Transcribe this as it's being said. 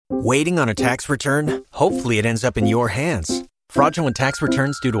Waiting on a tax return? Hopefully it ends up in your hands. Fraudulent tax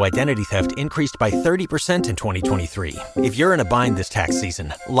returns due to identity theft increased by 30% in 2023. If you're in a bind this tax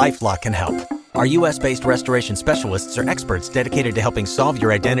season, LifeLock can help. Our U.S.-based restoration specialists are experts dedicated to helping solve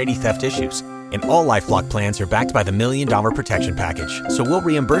your identity theft issues. And all LifeLock plans are backed by the $1 Million Protection Package. So we'll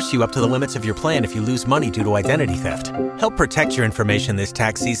reimburse you up to the limits of your plan if you lose money due to identity theft. Help protect your information this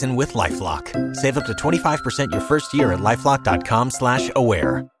tax season with LifeLock. Save up to 25% your first year at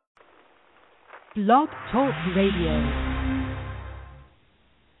LifeLock.com/aware. Blog Talk Radio.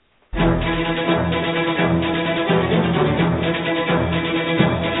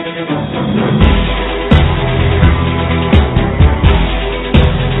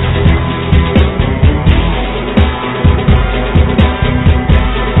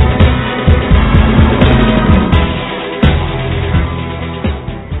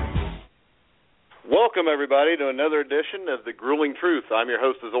 Welcome, everybody, to another edition of The Grueling Truth. I'm your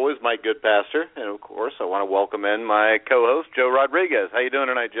host, as always, Mike Goodpastor, and, of course, I want to welcome in my co-host, Joe Rodriguez. How you doing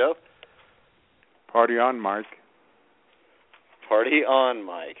tonight, Joe? Party on, Mike. Party on,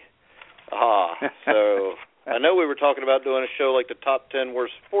 Mike. So I know we were talking about doing a show like the top 10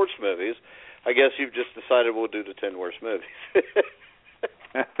 worst sports movies. I guess you've just decided we'll do the 10 worst movies.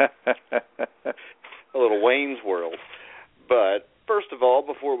 A little Wayne's World. But first of all,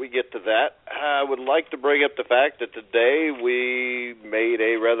 before we get to that, I would like to bring up the fact that today we made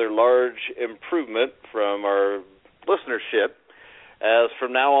a rather large improvement from our listenership, as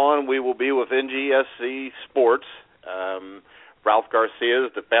from now on we will be with NGSC Sports. Ralph Garcia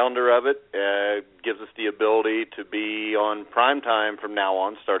is the founder of it, gives us the ability to be on primetime from now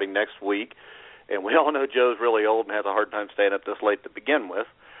on, starting next week. And we all know Joe's really old and has a hard time staying up this late to begin with.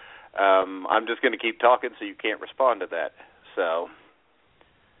 I'm just going to keep talking so you can't respond to that. So,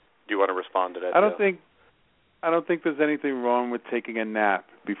 do you want to respond to that? I don't think there's anything wrong with taking a nap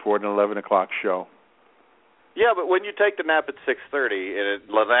before an 11 o'clock show. Yeah, but when you take the nap at 6:30 and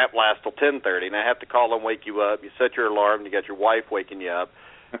the nap lasts till 10:30, and I have to call and wake you up, you set your alarm, you got your wife waking you up,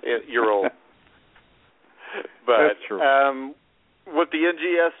 you're old. But that's true. With the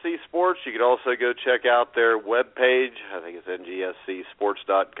NGSC Sports, you can also go check out their webpage. I think it's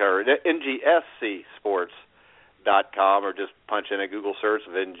ngscsports.com or ngscsports.com, or just punch in a Google search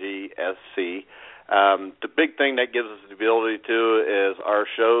of NGSC. The big thing that gives us the ability to is our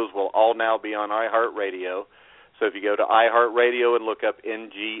shows will all now be on iHeartRadio. So if you go to iHeartRadio and look up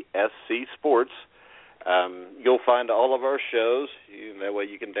NGSC Sports, you'll find all of our shows. That way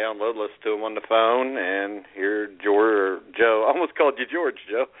you can download, listen to them on the phone, and hear Joe. I almost called you George,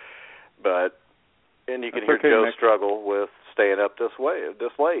 Joe. And you can hear Joe struggle with staying up this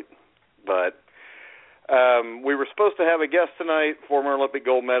late. But we were supposed to have a guest tonight, former Olympic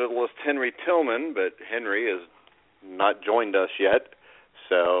gold medalist Henry Tillman, but Henry has not joined us yet.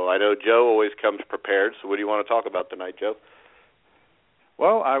 So I know Joe always comes prepared. So what do you want to talk about tonight, Joe?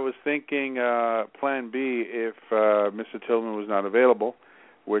 Well, I was thinking Plan B if Mr. Tillman was not available,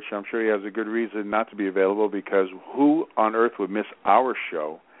 which I'm sure he has a good reason not to be available, because who on earth would miss our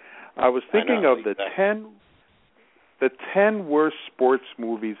show? I was thinking of the 10 worst sports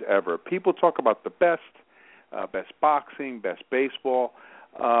movies ever. People talk about the best boxing, best baseball.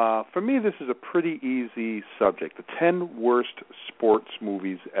 For me, this is a pretty easy subject, the 10 worst sports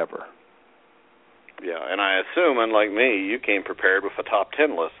movies ever. Yeah, and I assume, unlike me, you came prepared with a top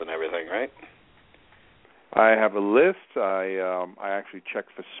 10 list and everything, right? I have a list. I actually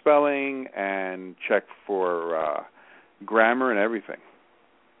checked for spelling and checked for grammar and everything.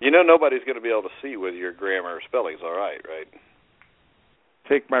 You know nobody's going to be able to see whether your grammar or spelling's all right, right?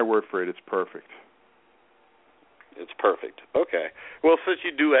 Take my word for it. It's perfect. It's perfect. Okay. Well, since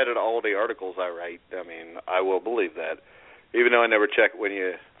you do edit all the articles I write, I mean, I will believe that, even though I never check when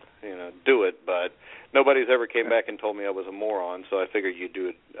you do it. But nobody's ever came back and told me I was a moron, so I figured you'd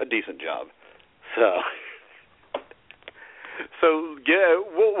do a decent job. So yeah,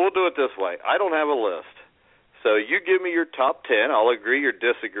 we'll do it this way. I don't have a list. So you give me your top 10. I'll agree or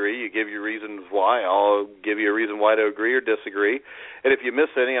disagree. You give your reasons why. I'll give you a reason why to agree or disagree. And if you miss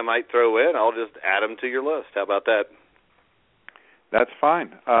any, I might throw in. I'll just add them to your list. How about that? That's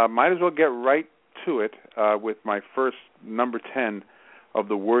fine. Might as well get right to it with my first number 10 of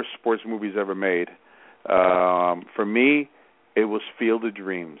the worst sports movies ever made. For me, it was Field of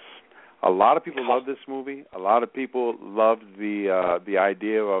Dreams. A lot of people love this movie. A lot of people loved the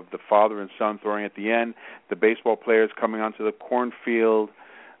idea of the father and son throwing at the end, the baseball players coming onto the cornfield.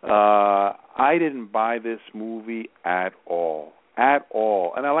 I didn't buy this movie at all.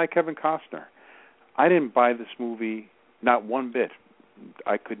 And I like Kevin Costner. I didn't buy this movie not one bit.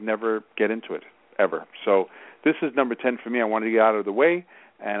 I could never get into it, ever. So this is number 10 for me. I wanted to get out of the way,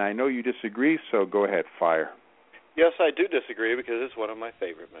 and I know you disagree, so go ahead, fire. Yes, I do disagree because it's one of my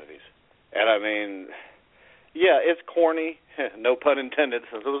favorite movies. And I mean, yeah, it's corny, no pun intended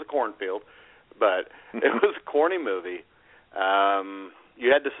since it was a cornfield, but it was a corny movie.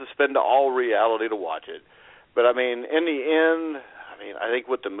 You had to suspend all reality to watch it. But I mean, in the end, I think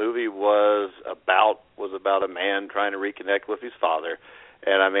what the movie was about a man trying to reconnect with his father.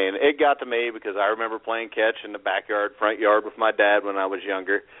 And I mean, it got to me because I remember playing catch in the backyard, front yard with my dad when I was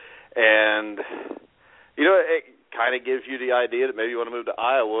younger. And, you know, it kind of gives you the idea that maybe you want to move to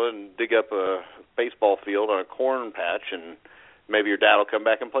Iowa and dig up a baseball field on a corn patch, and maybe your dad will come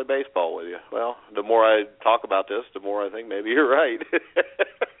back and play baseball with you. Well, the more I talk about this, the more I think maybe you're right.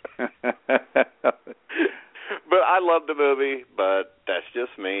 But I love the movie, but that's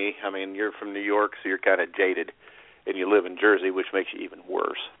just me. I mean, you're from New York, so you're kind of jaded, and you live in Jersey, which makes you even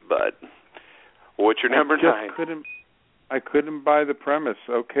worse. But what's your number 9? I couldn't buy the premise.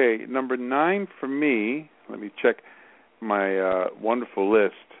 Okay, number 9 for me, let me check my wonderful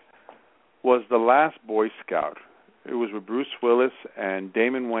list, was The Last Boy Scout. It was with Bruce Willis and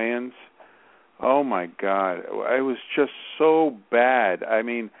Damon Wayans. Oh, my God. It was just so bad. I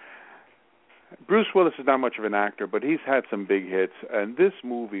mean, Bruce Willis is not much of an actor, but he's had some big hits, and this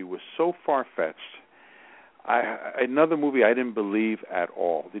movie was so far-fetched. Another movie I didn't believe at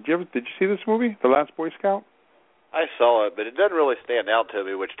all. Did you see this movie, The Last Boy Scout? I saw it, but it doesn't really stand out to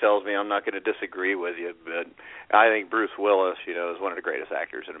me, which tells me I'm not going to disagree with you. But I think Bruce Willis, you know, is one of the greatest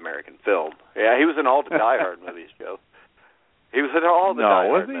actors in American film. Yeah, he was in all the Die Hard movies, Joe. He was in all the Die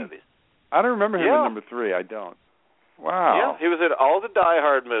Hard movies. I don't remember him in number 3. I don't. Wow. Yeah, he was in all the Die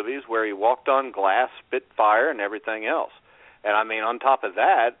Hard movies where he walked on glass, spit fire, and everything else. And, I mean, on top of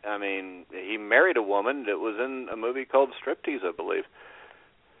that, I mean, he married a woman that was in a movie called Striptease, I believe.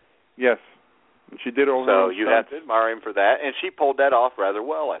 Yes. She did all her So own you stunts. have to admire him for that. And she pulled that off rather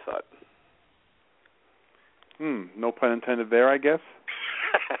well, I thought. No pun intended there, I guess.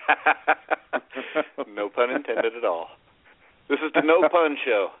 No pun intended at all. This is the no pun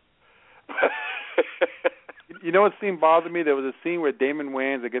show. You know what scene bothered me? There was a scene where Damon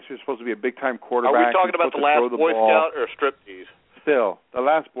Wayans, I guess he was supposed to be a big-time quarterback. Are we talking about The Last Boy Scout or Striptease? Still, The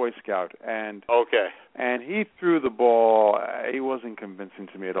Last Boy Scout. And he threw the ball. He wasn't convincing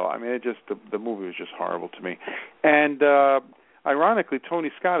to me at all. I mean, the movie was just horrible to me. And ironically, Tony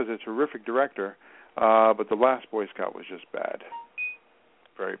Scott is a terrific director, but The Last Boy Scout was just bad.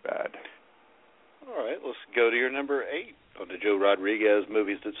 Very bad. All right, let's go to your number 8 on the Joe Rodriguez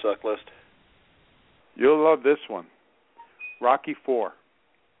Movies That Suck list. You'll love this one, Rocky IV.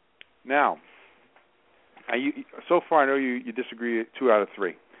 Now, so far I know you disagree 2 out of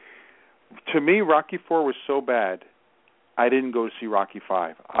 3. To me, Rocky IV was so bad, I didn't go to see Rocky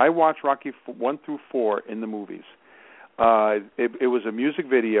V. I watched Rocky 1 through 4 in the movies. It was a music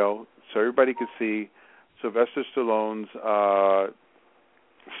video, so everybody could see Sylvester Stallone's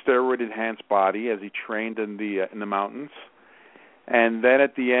steroid-enhanced body as he trained in the mountains. And then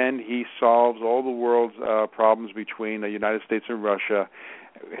at the end, he solves all the world's problems between the United States and Russia.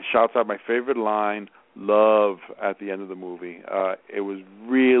 Shouts out my favorite line, "Love," at the end of the movie. It was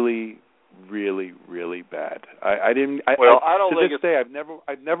really, really, really bad. I didn't. To this day,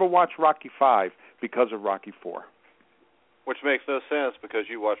 I've never watched Rocky V because of Rocky IV. Which makes no sense because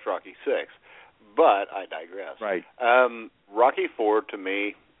you watched Rocky VI. But I digress. Right. Rocky IV, to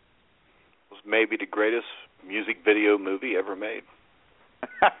me, was maybe the greatest music video movie ever made.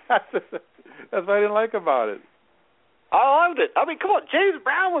 That's what I didn't like about it. I loved it. I mean, come on, James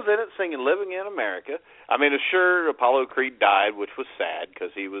Brown was in it singing "Living in America." I mean, sure, Apollo Creed died, which was sad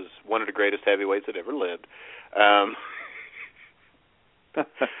because he was one of the greatest heavyweights that ever lived. I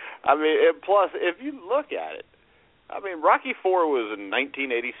mean, plus, if you look at it, I mean, Rocky IV was in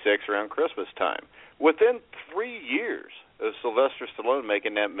 1986 around Christmas time. Within 3 years of Sylvester Stallone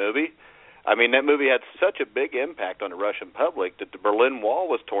making that movie, I mean, that movie had such a big impact on the Russian public that the Berlin Wall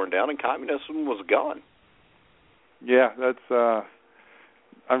was torn down and communism was gone. Yeah, that's.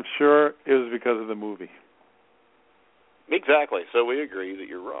 I'm sure it was because of the movie. Exactly. So we agree that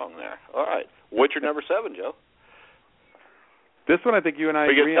you're wrong there. All right. What's your number 7, Joe? This one, I think you and I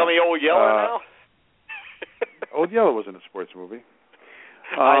agree on. Are you going to tell me Old Yeller now? Old Yeller wasn't a sports movie.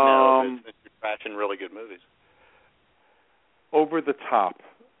 I know. It's trashing really good movies. Over the Top.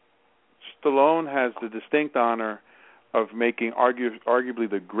 Stallone has the distinct honor of making arguably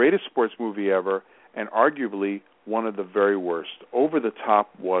the greatest sports movie ever and arguably one of the very worst. Over the Top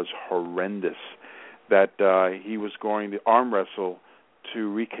was horrendous. That he was going to arm wrestle to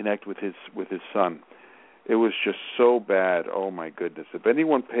reconnect with his son. It was just so bad. Oh my goodness! If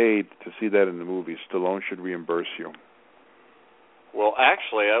anyone paid to see that in the movie, Stallone should reimburse you. Well,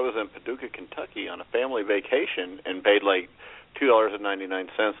 actually, I was in Paducah, Kentucky on a family vacation and paid like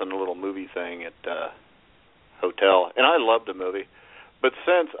 $2.99 on a little movie thing at hotel, and I loved the movie. But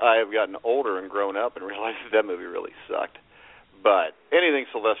since I have gotten older and grown up and realized that movie really sucked. But anything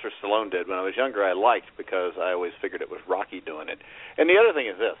Sylvester Stallone did when I was younger, I liked because I always figured it was Rocky doing it. And the other thing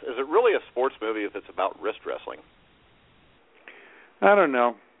is this: is it really a sports movie if it's about wrist wrestling? I don't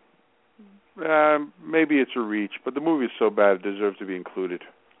know. Maybe it's a reach, but the movie is so bad it deserves to be included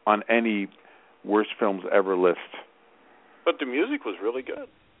on any worst films ever list. But the music was really good.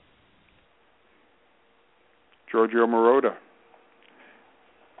 Giorgio Moroder.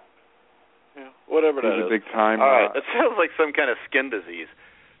 Yeah, whatever that is. He's a big time. All right, that sounds like some kind of skin disease.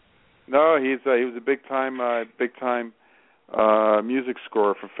 No, he was a big time music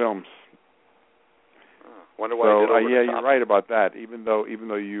scorer for films. Wonder why he did over yeah, the top. You're right about that. Even though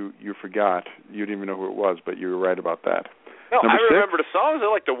you forgot, you didn't even know who it was, but you were right about that. No, Number I remember 6? the songs.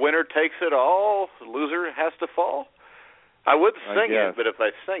 They're like "The Winner Takes It All," "The Loser Has to Fall." I would sing it, but if I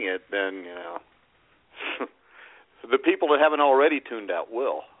sing it, then the people that haven't already tuned out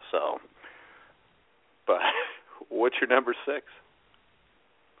will. So, but what's your number 6?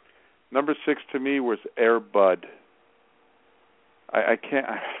 Number 6 to me was Air Bud. I can't.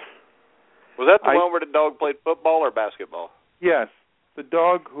 Was that the one where the dog played football or basketball? Yes, the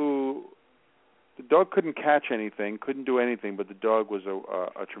dog couldn't catch anything, couldn't do anything, but the dog was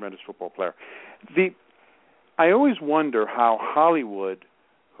a tremendous football player. I always wonder how Hollywood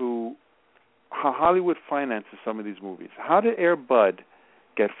finances some of these movies. How did Air Bud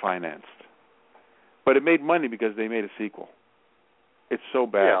get financed? But it made money because they made a sequel. It's so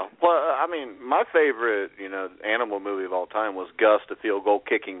bad. Yeah. Well, I mean, my favorite, animal movie of all time was Gus, the field goal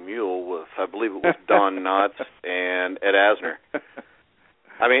kicking mule, with I believe it was Don Knotts and Ed Asner.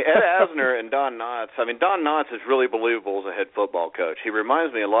 I mean, Ed Asner and Don Knotts. I mean, Don Knotts is really believable as a head football coach. He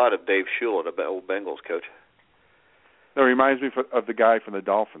reminds me a lot of Dave Shula, the old Bengals coach. No, he reminds me of the guy from the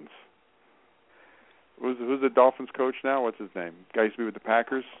Dolphins. Who's the Dolphins coach now? What's his name? Guy used to be with the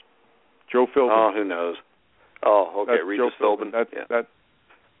Packers. Joe Philbin. Oh, who knows? Oh, okay, That's Regis Philbin.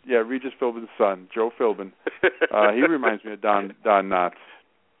 Regis Philbin's son, Joe Philbin. He reminds me of Don Knotts.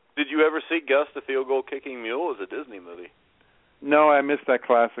 Did you ever see Gus, the field goal kicking mule? It was a Disney movie. No, I missed that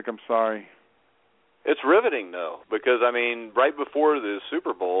classic. I'm sorry. It's riveting, though, because, I mean, right before the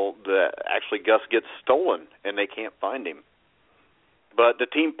Super Bowl, actually Gus gets stolen, and they can't find him. But the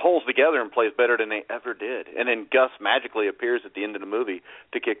team pulls together and plays better than they ever did. And then Gus magically appears at the end of the movie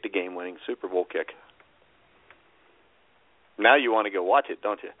to kick the game-winning Super Bowl kick. Now you want to go watch it,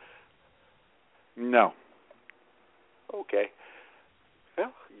 don't you? No. Okay.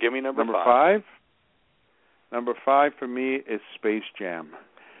 Well, give me number 5. Number 5 for me is Space Jam.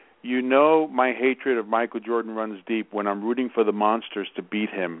 You know my hatred of Michael Jordan runs deep when I'm rooting for the monsters to beat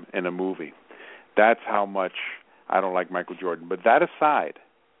him in a movie. That's how much I don't like Michael Jordan. But that aside,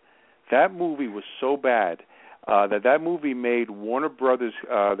 that movie was so bad that movie made Warner Brothers,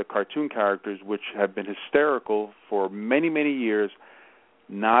 the cartoon characters, which have been hysterical for many, many years,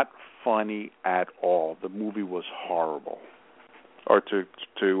 not funny at all. The movie was horrible. Or to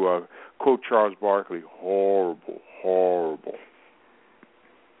quote Charles Barkley, horrible.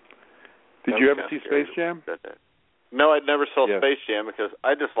 Did you ever see Space Jam? No, I never saw Space Jam because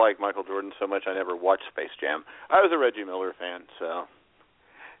I dislike Michael Jordan so much I never watched Space Jam. I was a Reggie Miller fan, so...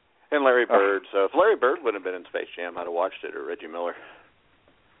 And Larry Bird. So if Larry Bird wouldn't have been in Space Jam, I'd have watched it, or Reggie Miller.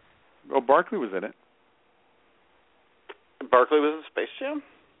 Well, Barkley was in it. Barkley was in Space Jam?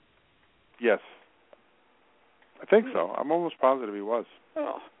 Yes. I think so. I'm almost positive he was.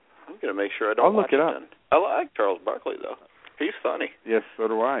 Oh, I'm going to make sure I don't watch it up. Then. I like Charles Barkley, though. He's funny. Yes, so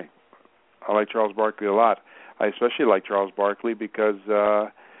do I. I like Charles Barkley a lot. I especially like Charles Barkley because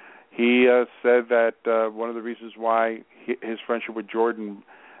he said that one of the reasons why his friendship with Jordan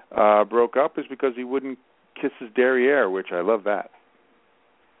broke up is because he wouldn't kiss his derriere, which I love that.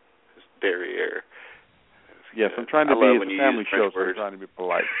 His derriere. Yes, I'm trying to be, it's a family show, so I'm trying to be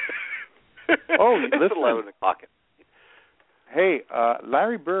polite. Oh, listen. 11 o'clock. Hey,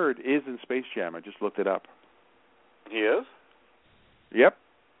 Larry Bird is in Space Jam. I just looked it up. He is? Yep.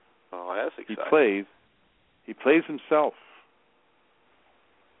 Oh, that's exciting. He plays himself.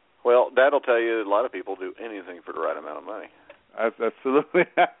 Well, that'll tell you a lot of people do anything for the right amount of money. Absolutely.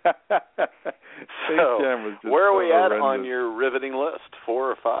 So, where are we at on your riveting list?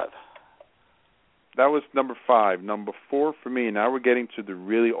 4 or 5? That was number 5. Number 4 for me. Now we're getting to the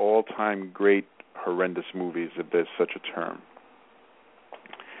really all-time great horrendous movies, if there's such a term.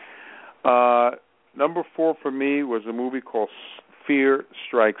 Number 4 for me was a movie called Fear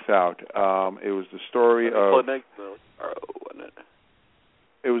Strikes Out. It was the story of... wasn't it?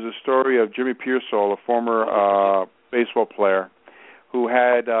 It was a story of Jimmy Pearsall, a former baseball player, who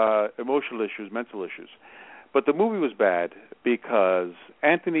had emotional issues, mental issues. But the movie was bad because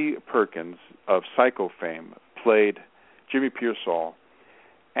Anthony Perkins of Psycho fame played Jimmy Pearsall,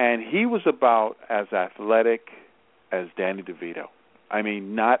 and he was about as athletic as Danny DeVito. I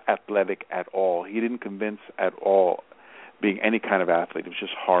mean, not athletic at all. He didn't convince at all being any kind of athlete. It was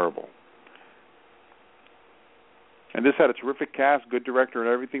just horrible. And this had a terrific cast, good director and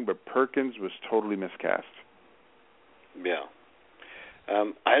everything, but Perkins was totally miscast. Yeah.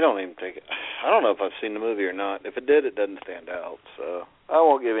 I don't know if I've seen the movie or not. If it did, it doesn't stand out, so I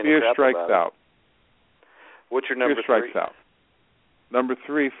won't give any crap about it. Fear Strikes Out. What's your number 3? Fear Strikes Out. Number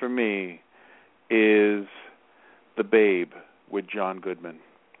 3 for me is The Babe with John Goodman.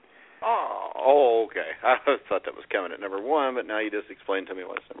 Oh, okay. I thought that was coming at number 1, but now you just explained to me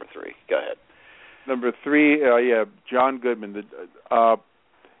what's number 3. Go ahead. Number 3, John Goodman.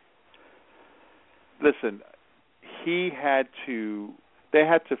 Listen, they had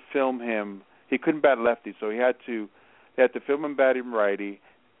to film him. He couldn't bat lefty, so they had to film him batting righty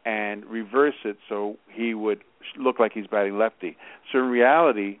and reverse it so he would look like he's batting lefty. So in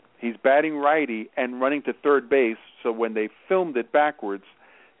reality, he's batting righty and running to third base, so when they filmed it backwards,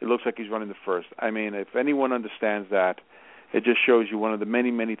 it looks like he's running to first. I mean, if anyone understands that, it just shows you one of the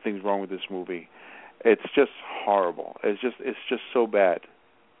many, many things wrong with this movie. It's just horrible. It's just so bad.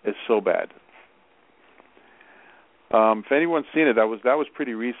 It's so bad. If anyone's seen it, that was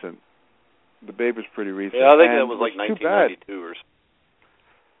pretty recent. The Babe was pretty recent. Yeah, I think that was like 1992 or something.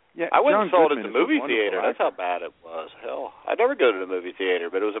 Yeah, I went and saw it Goodman at the movie theater. That's how bad it was. Hell, I never go to the movie theater,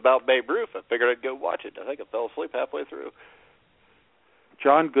 but it was about Babe Ruth. I figured I'd go watch it. I think I fell asleep halfway through.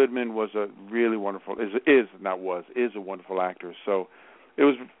 John Goodman was a really wonderful, is a wonderful actor. So it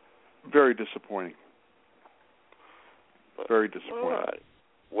was very disappointing. Very disappointing. All right.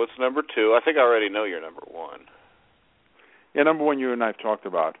 What's number 2? I think I already know your number 1. Yeah, number 1 you and I have talked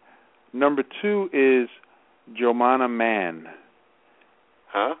about. Number 2 is Joanna Man.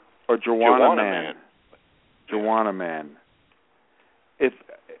 Huh? Or Joanna Man. Joanna Man. It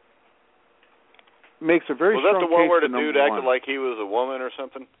makes a very strong case. Was that the one where the dude acted like he was a woman or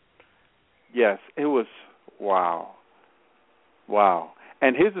something? Yes, it was. Wow.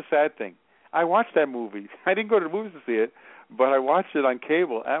 And here's the sad thing. I watched that movie. I didn't go to the movies to see it, but I watched it on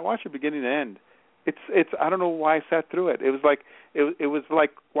cable. And I watched it beginning to end. It's. I don't know why I sat through it. It was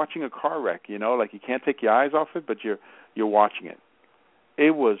like watching a car wreck. You know, like you can't take your eyes off it, but you're watching it.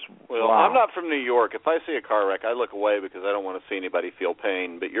 It was. Well, wow. I'm not from New York. If I see a car wreck, I look away because I don't want to see anybody feel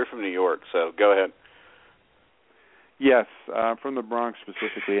pain. But you're from New York, so go ahead. Yes, I'm from the Bronx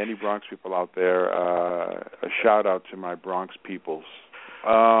specifically. Any Bronx people out there, a shout out to my Bronx peoples.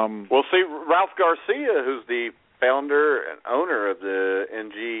 Well, see, Ralph Garcia, who's the founder and owner of the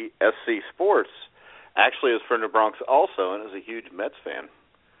NGSC Sports, actually is from the Bronx also and is a huge Mets fan.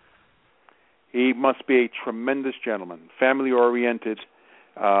 He must be a tremendous gentleman, family-oriented,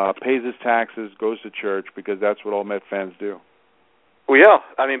 pays his taxes, goes to church, because that's what all Met fans do. Well, yeah,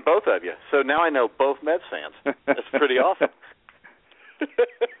 I mean, both of you. So now I know both Mets fans. That's pretty awesome.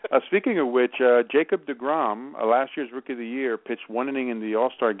 Speaking of which, Jacob deGrom, last year's Rookie of the Year, pitched 1 inning in the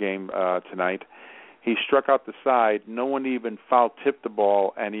All-Star game tonight. He struck out the side. No one even foul-tipped the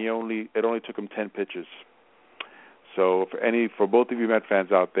ball, and it only took him 10 pitches. So for both of you Met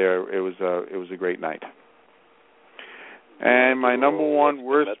fans out there, it was a great night. And my number 1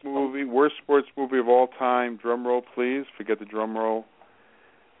 worst sports movie of all time, drum roll please, forget the drum roll,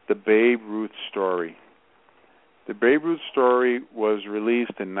 The Babe Ruth Story. The Babe Ruth Story was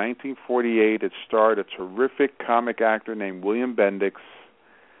released in 1948. It starred a terrific comic actor named William Bendix,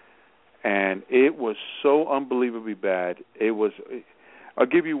 and it was so unbelievably bad. I'll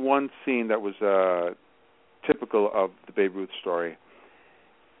give you one scene that was typical of the Babe Ruth story.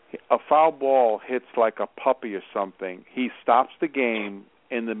 A foul ball hits like a puppy or something. He stops the game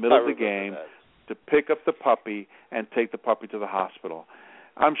in the middle of the game to pick up the puppy and take the puppy to the hospital.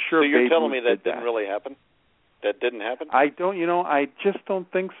 I'm sure. So you're Babe telling Ruth me that did didn't really happen? That didn't happen? I just don't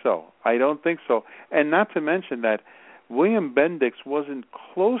think so. And not to mention that William Bendix wasn't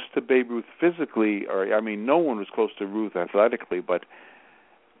close to Babe Ruth physically, no one was close to Ruth athletically, but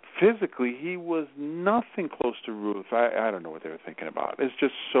physically he was nothing close to Ruth. I don't know what they were thinking about. It's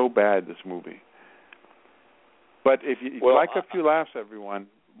just so bad, this movie. But if you like a few laughs, everyone,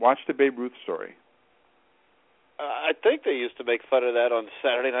 watch the Babe Ruth story. I think they used to make fun of that on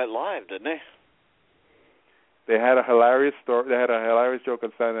Saturday Night Live, didn't they? They had a hilarious story. They had a hilarious joke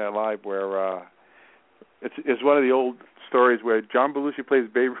on Saturday Night Live where it's one of the old stories where John Belushi plays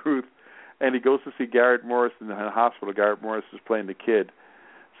Babe Ruth, and he goes to see Garrett Morris in the hospital. Garrett Morris is playing the kid,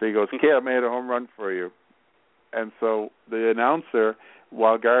 So he goes, "Kid, I made a home run for you." And so the announcer,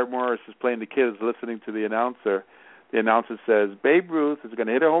 while Garrett Morris is playing the kid, is listening to the announcer. The announcer says, "Babe Ruth is going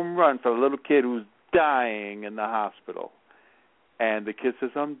to hit a home run for a little kid who's dying in the hospital." And the kid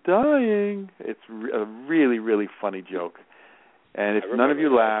says, "I'm dying." It's a really, really funny joke. And if none of you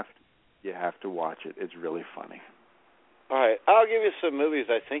laughed, you have to watch it. It's really funny. All right. I'll give you some movies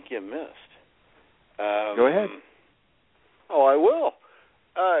I think you missed. Go ahead. Oh, I will.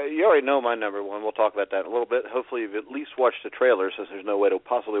 You already know my number one. We'll talk about that in a little bit. Hopefully you've at least watched the trailer, since there's no way to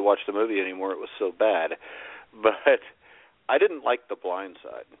possibly watch the movie anymore. It was so bad. But I didn't like The Blind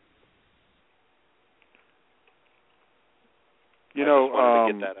Side. You know, I just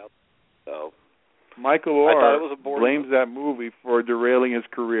wanted to get that out. So Michael Orr blames that movie for derailing his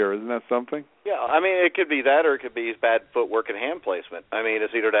career. Isn't that something? Yeah, I mean, it could be that, or it could be his bad footwork and hand placement. I mean,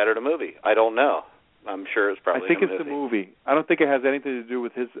 it's either that or the movie. I don't know. I'm sure it's probably I think it's the movie. I don't think it has anything to do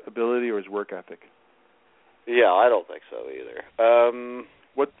with his ability or his work ethic. Yeah, I don't think so either.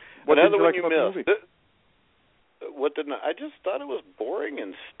 What another did you one like you about missed? the movie? What didn't I just thought it was boring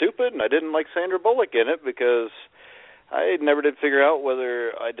and stupid, and I didn't like Sandra Bullock in it because I never did figure out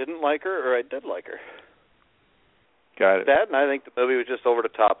whether I didn't like her or I did like her. Got it. That, and I think the movie was just over the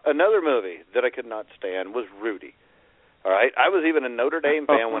top. Another movie that I could not stand was Rudy. All right, I was even a Notre Dame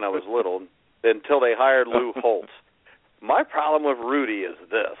fan when I was little until they hired Lou Holtz. My problem with Rudy is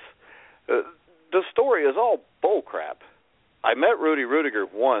this. The story is all bullcrap. I met Rudy Rudiger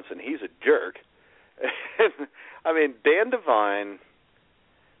once, and he's a jerk. I mean, Dan Devine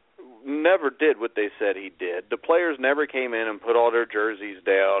never did what they said he did. The players never came in and put all their jerseys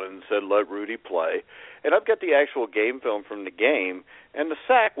down and said, "Let Rudy play." And I've got the actual game film from the game, and the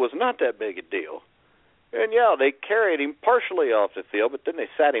sack was not that big a deal. And, yeah, they carried him partially off the field, but then they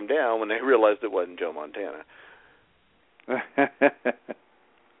sat him down when they realized it wasn't Joe Montana.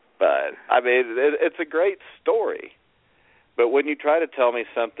 But, I mean, it's a great story. But when you try to tell me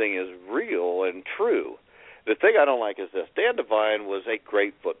something is real and true, the thing I don't like is this. Dan Devine was a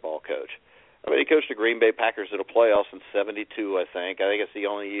great football coach. I mean, he coached the Green Bay Packers to the playoffs in 72, I think. I think it's the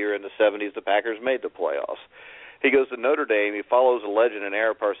only year in the 70s the Packers made the playoffs. He goes to Notre Dame. He follows a legend in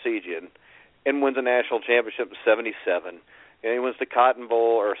Ara Parseghian and wins a national championship in 77. And he wins the Cotton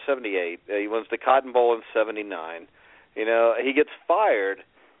Bowl, or 78. He wins the Cotton Bowl in 79. You know, he gets fired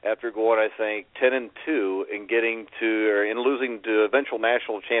after going, I think, 10-2 and losing to eventual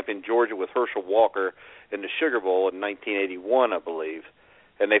national champion Georgia with Herschel Walker in the Sugar Bowl in 1981, I believe.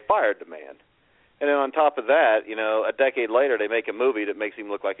 And they fired the man. And then on top of that, you know, a decade later, they make a movie that makes him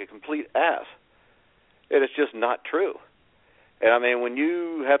look like a complete ass. And it's just not true. And, I mean, when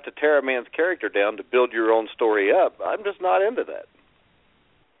you have to tear a man's character down to build your own story up, I'm just not into that.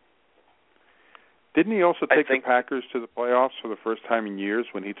 Didn't he also take the Packers to the playoffs for the first time in years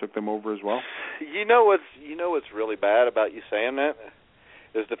when he took them over as well? You know what's really bad about you saying that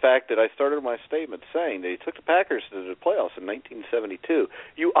is the fact that I started my statement saying that he took the Packers to the playoffs in 1972.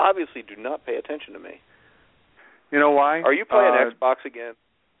 You obviously do not pay attention to me. You know why? Are you playing Xbox again?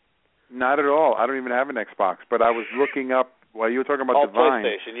 Not at all. I don't even have an Xbox, but I was looking up while you were talking about Devine.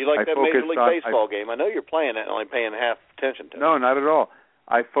 PlayStation. You like that Major League Baseball game. I know you're playing it and only paying half attention to it. No, not at all.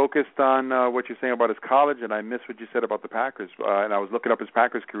 I focused on what you're saying about his college, and I missed what you said about the Packers. And I was looking up his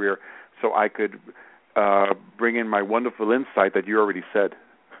Packers career so I could bring in my wonderful insight that you already said.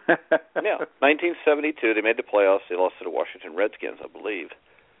 Yeah, 1972, they made the playoffs. They lost to the Washington Redskins, I believe.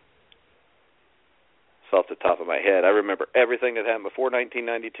 It's off the top of my head. I remember everything that happened before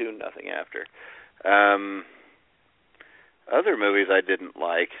 1992, nothing after. Other movies I didn't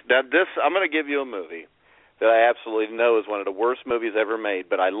like. Now, I'm going to give you a movie that I absolutely know is one of the worst movies ever made,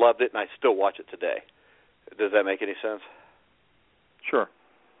 but I loved it and I still watch it today. Does that make any sense? Sure.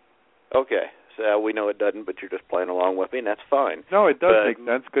 Okay. So we know it doesn't, but you're just playing along with me, and that's fine. No, it does make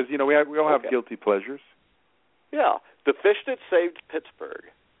sense because, you know, we all have guilty pleasures. Yeah. The Fish That Saved Pittsburgh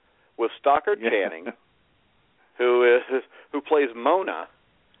with Stockard Channing, who plays Mona,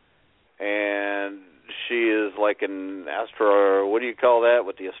 and she is like an what do you call that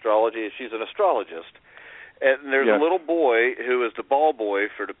with the astrology? She's an astrologist. And there's a little boy who is the ball boy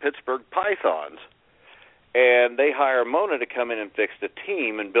for the Pittsburgh Pythons. And they hire Mona to come in and fix the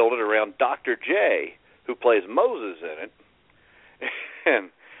team and build it around Dr. J, who plays Moses in it.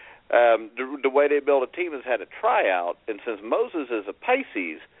 And the way they build a team is had a tryout. And since Moses is a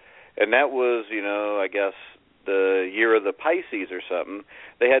Pisces, and that was, you know, I guess the year of the Pisces or something,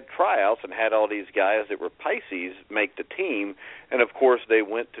 they had tryouts and had all these guys that were Pisces make the team. And, of course, they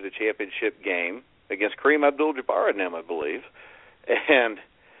went to the championship game against Kareem Abdul-Jabbar and them, I believe. And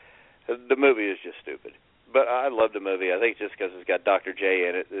the movie is just stupid. But I love the movie. I think just because it's got Dr. J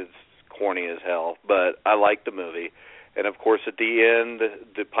in it, it's corny as hell. But I like the movie. And, of course, at the end,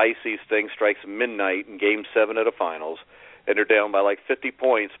 the Pisces thing strikes midnight in Game 7 of the finals, and they're down by like 50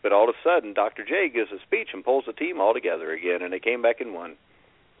 points. But all of a sudden, Dr. J gives a speech and pulls the team all together again, and they came back and won.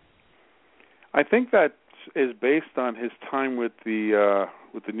 I think that is based on his time with the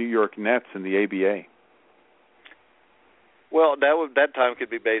New York Nets and the ABA. Well, that time could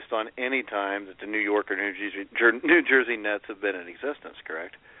be based on any time that the New York or New Jersey Nets have been in existence,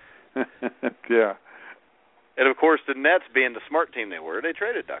 correct? Yeah. And, of course, the Nets, being the smart team they were, they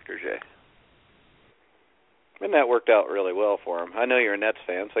traded Dr. J. And that worked out really well for him. I know you're a Nets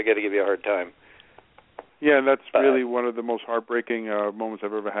fan, so I got to give you a hard time. Yeah, that's really one of the most heartbreaking moments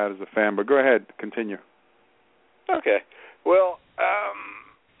I've ever had as a fan. But go ahead, continue. Okay. Well,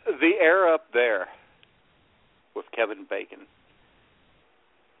 the Air Up There with Kevin Bacon.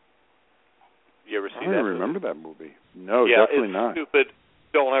 You ever see that? I don't remember that movie. No, yeah, definitely not. It's stupid.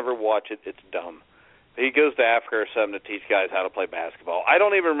 Don't ever watch it. It's dumb. He goes to Africa or something to teach guys how to play basketball. I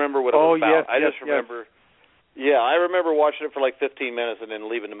don't even remember what it was about. I just remember. Yeah, I remember watching it for like 15 minutes and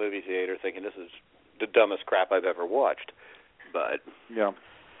then leaving the movie theater thinking this is the dumbest crap I've ever watched. But yeah,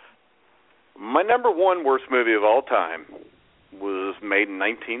 my number one worst movie of all time was made in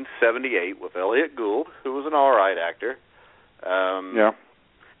 1978 with Elliot Gould, who was an all right actor. Yeah.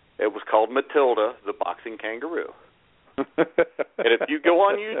 It was called Matilda, the Boxing Kangaroo. And if you go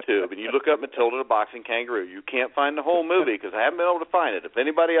on YouTube and you look up Matilda the Boxing Kangaroo, you can't find the whole movie because I haven't been able to find it. If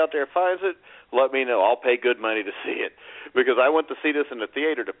anybody out there finds it, let me know. I'll pay good money to see it because I went to see this in the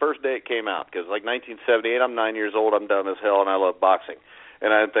theater the first day it came out because, like 1978, I'm 9 years old, I'm dumb as hell, and I love boxing. And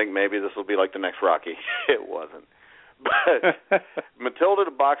I didn't think maybe this will be like the next Rocky. It wasn't. But Matilda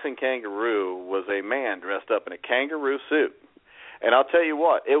the Boxing Kangaroo was a man dressed up in a kangaroo suit. And I'll tell you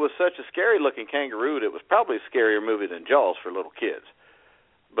what, it was such a scary-looking kangaroo that it was probably a scarier movie than Jaws for little kids.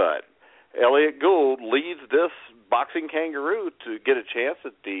 But Elliot Gould leads this boxing kangaroo to get a chance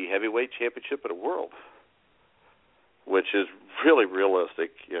at the heavyweight championship of the world, which is really realistic,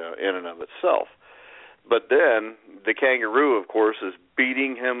 in and of itself. But then the kangaroo, of course, is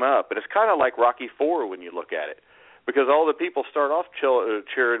beating him up. And it's kind of like Rocky IV when you look at it, because all the people start off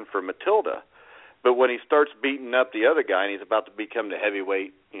cheering for Matilda. But when he starts beating up the other guy and he's about to become the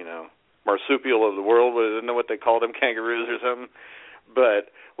heavyweight, marsupial of the world, I don't know what they call them, kangaroos or something.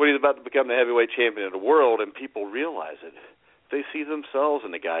 But when he's about to become the heavyweight champion of the world and people realize it, they see themselves in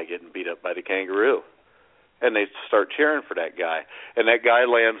the guy getting beat up by the kangaroo. And they start cheering for that guy. And that guy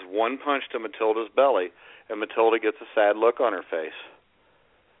lands one punch to Matilda's belly, and Matilda gets a sad look on her face.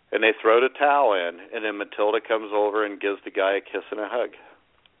 And they throw the towel in, and then Matilda comes over and gives the guy a kiss and a hug.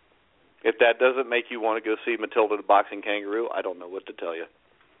 If that doesn't make you want to go see Matilda the Boxing Kangaroo, I don't know what to tell you.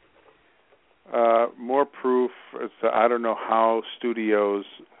 More proof as to I don't know how studios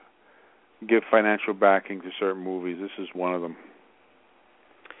give financial backing to certain movies. This is one of them.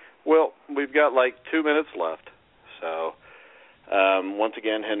 Well, we've got like 2 minutes left. So, once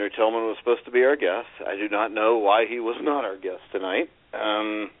again, Henry Tillman was supposed to be our guest. I do not know why he was not our guest tonight.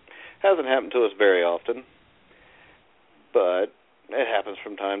 Hasn't happened to us very often. But it happens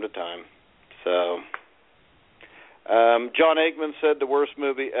from time to time. So, John Aikman said the worst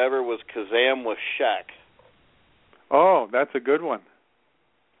movie ever was Kazam with Shaq. Oh, that's a good one.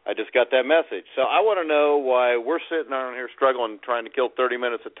 I just got that message. So I want to know why we're sitting on here struggling, trying to kill 30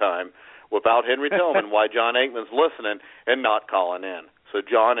 minutes of time without Henry Tillman, why John Aikman's listening and not calling in. So,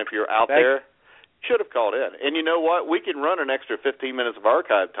 John, if you're out there, should have called in. And you know what? We can run an extra 15 minutes of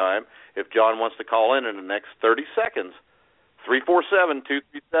archive time if John wants to call in the next 30 seconds.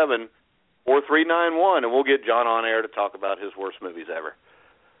 347-237-4391, and we'll get John on air to talk about his worst movies ever.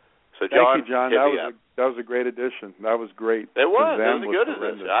 So, John, thank you, John. That was a great addition. That was great. It was. It was as good as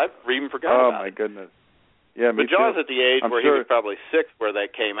this. I've even forgotten about it. Oh, my goodness. Yeah, me but John's too. at the age where sure. he was probably 6 where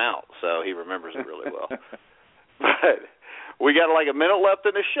that came out, so he remembers it really well. But we got like a minute left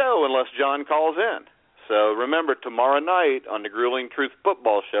in the show unless John calls in. So remember, tomorrow night on the Grueling Truth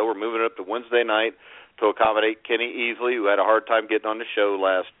Football Show, we're moving it up to Wednesday night to accommodate Kenny Easley, who had a hard time getting on the show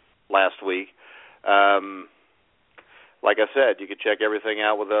last week. Like I said, you can check everything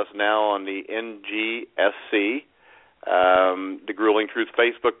out with us now on the NGSC. The Grueling Truth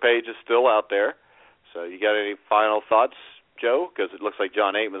Facebook page is still out there. So you got any final thoughts, Joe? Because it looks like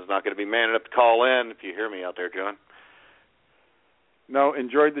John Aikman's not going to be man enough to call in, if you hear me out there, John. No,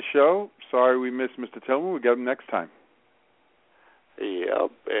 enjoyed the show. Sorry we missed Mr. Tillman. We'll get him next time.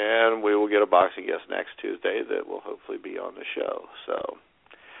 Yep, and we will get a boxing guest next Tuesday that will hopefully be on the show. So,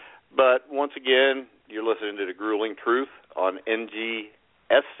 but once again, you're listening to The Grueling Truth on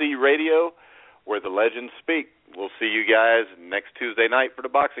NGSC Radio. where the legends speak. We'll see you guys next Tuesday night for the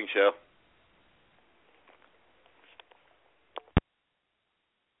boxing show.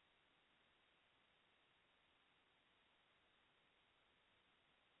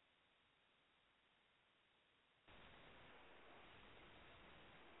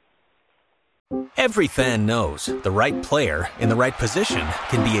 Every fan knows the right player in the right position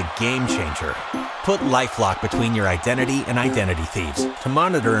can be a game changer. Put LifeLock between your identity and identity thieves to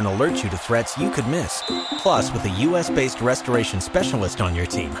monitor and alert you to threats you could miss. Plus, with a U.S.-based restoration specialist on your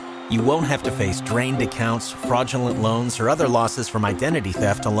team, you won't have to face drained accounts, fraudulent loans, or other losses from identity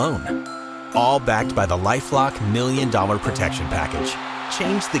theft alone. All backed by the LifeLock $1 Million Protection Package.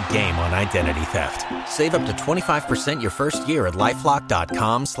 Change the game on identity theft. Save up to 25% your first year at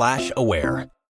LifeLock.com/aware.